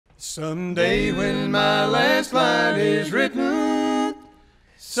Someday when my last line is written,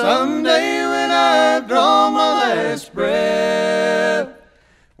 someday when I've drawn my last breath,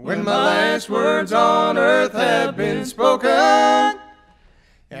 when my last words on earth have been spoken,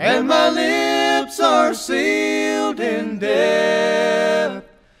 and my lips are sealed in death,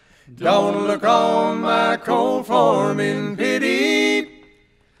 don't look on my cold form in pity.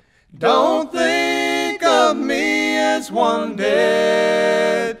 Don't think of me as one dead.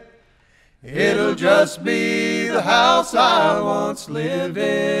 It'll just be the house I once lived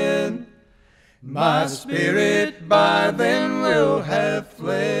in. My spirit by then will have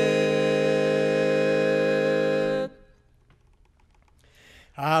fled.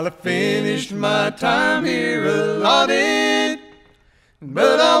 I'll have finished my time here allotted,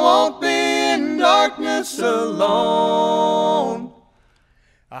 but I won't be in darkness alone.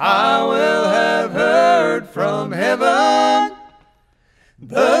 I will have heard from heaven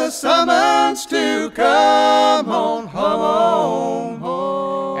the summons to come on home.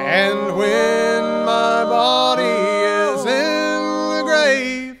 And when my body is in the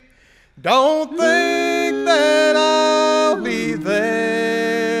grave, don't think that I'll be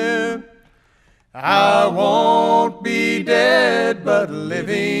there. I won't be dead but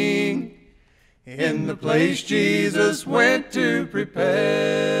living in the place Jesus went to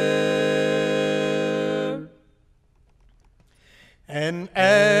prepare. And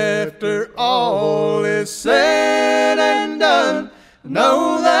after all is said and done,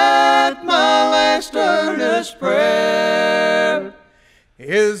 know that my last earnest prayer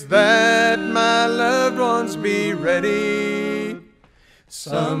is that my loved ones be ready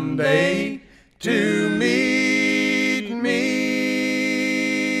someday to meet